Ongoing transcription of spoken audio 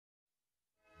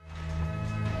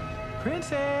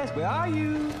Princess, where are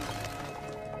you?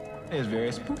 It's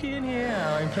very spooky in here.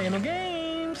 I ain't playing no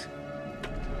games.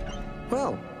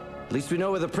 Well, at least we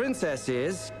know where the princess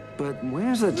is. But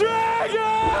where's the Dragon?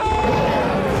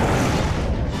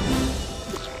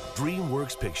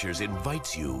 DreamWorks Pictures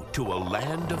invites you to a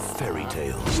land of fairy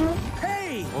tales.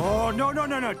 Hey! Oh, no.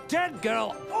 Dead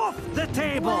girl, off the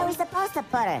table! Where are we supposed to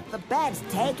put her? The bed's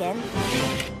taken.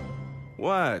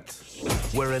 What?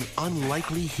 Where an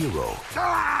unlikely hero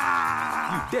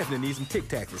You definitely need some Tic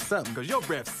Tacs or something, because your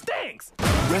breath stinks.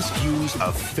 rescues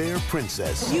a fair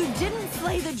princess You didn't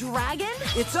slay the dragon?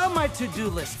 It's on my to-do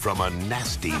list. from a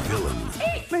nasty villain.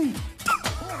 Eat me!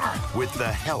 With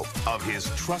the help of his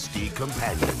trusty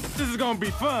companion. This is gonna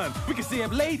be fun. We can stay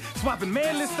up late, swapping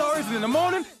manly stories, and in the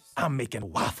morning, I'm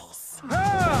making waffles.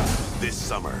 This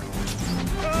summer,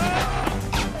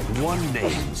 one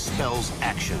name spells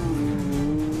action.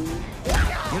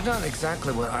 You're not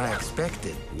exactly what I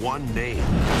expected. One name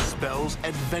spells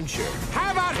adventure.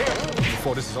 How about him?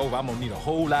 Before this is over, I'm gonna need a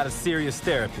whole lot of serious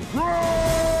therapy.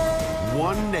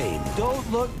 One name Don't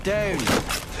look down.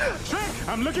 Shrek,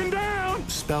 I'm looking down.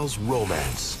 spells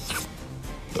romance.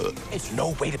 It's no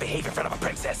way to behave in front of a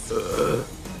princess.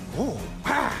 Oh,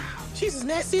 wow. She's as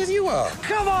nasty as you are.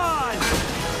 Come on!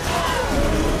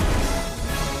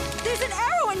 There's an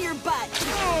arrow in your butt!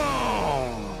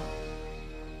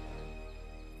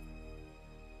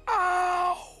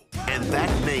 And that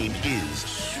name is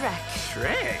Shrek.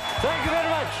 Shrek? Thank you very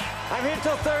much. I'm here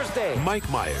till Thursday. Mike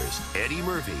Myers, Eddie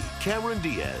Murphy, Cameron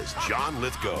Diaz, John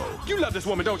Lithgow. You love this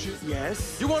woman, don't you?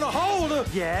 Yes. You wanna hold her?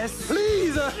 Yes.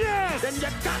 Please her? Yes! Then you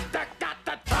got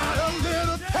to try a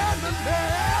little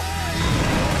tenderness.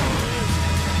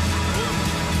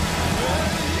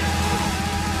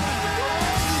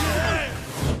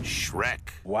 Shrek.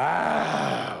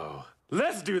 Wow.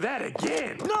 Let's do that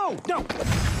again. No!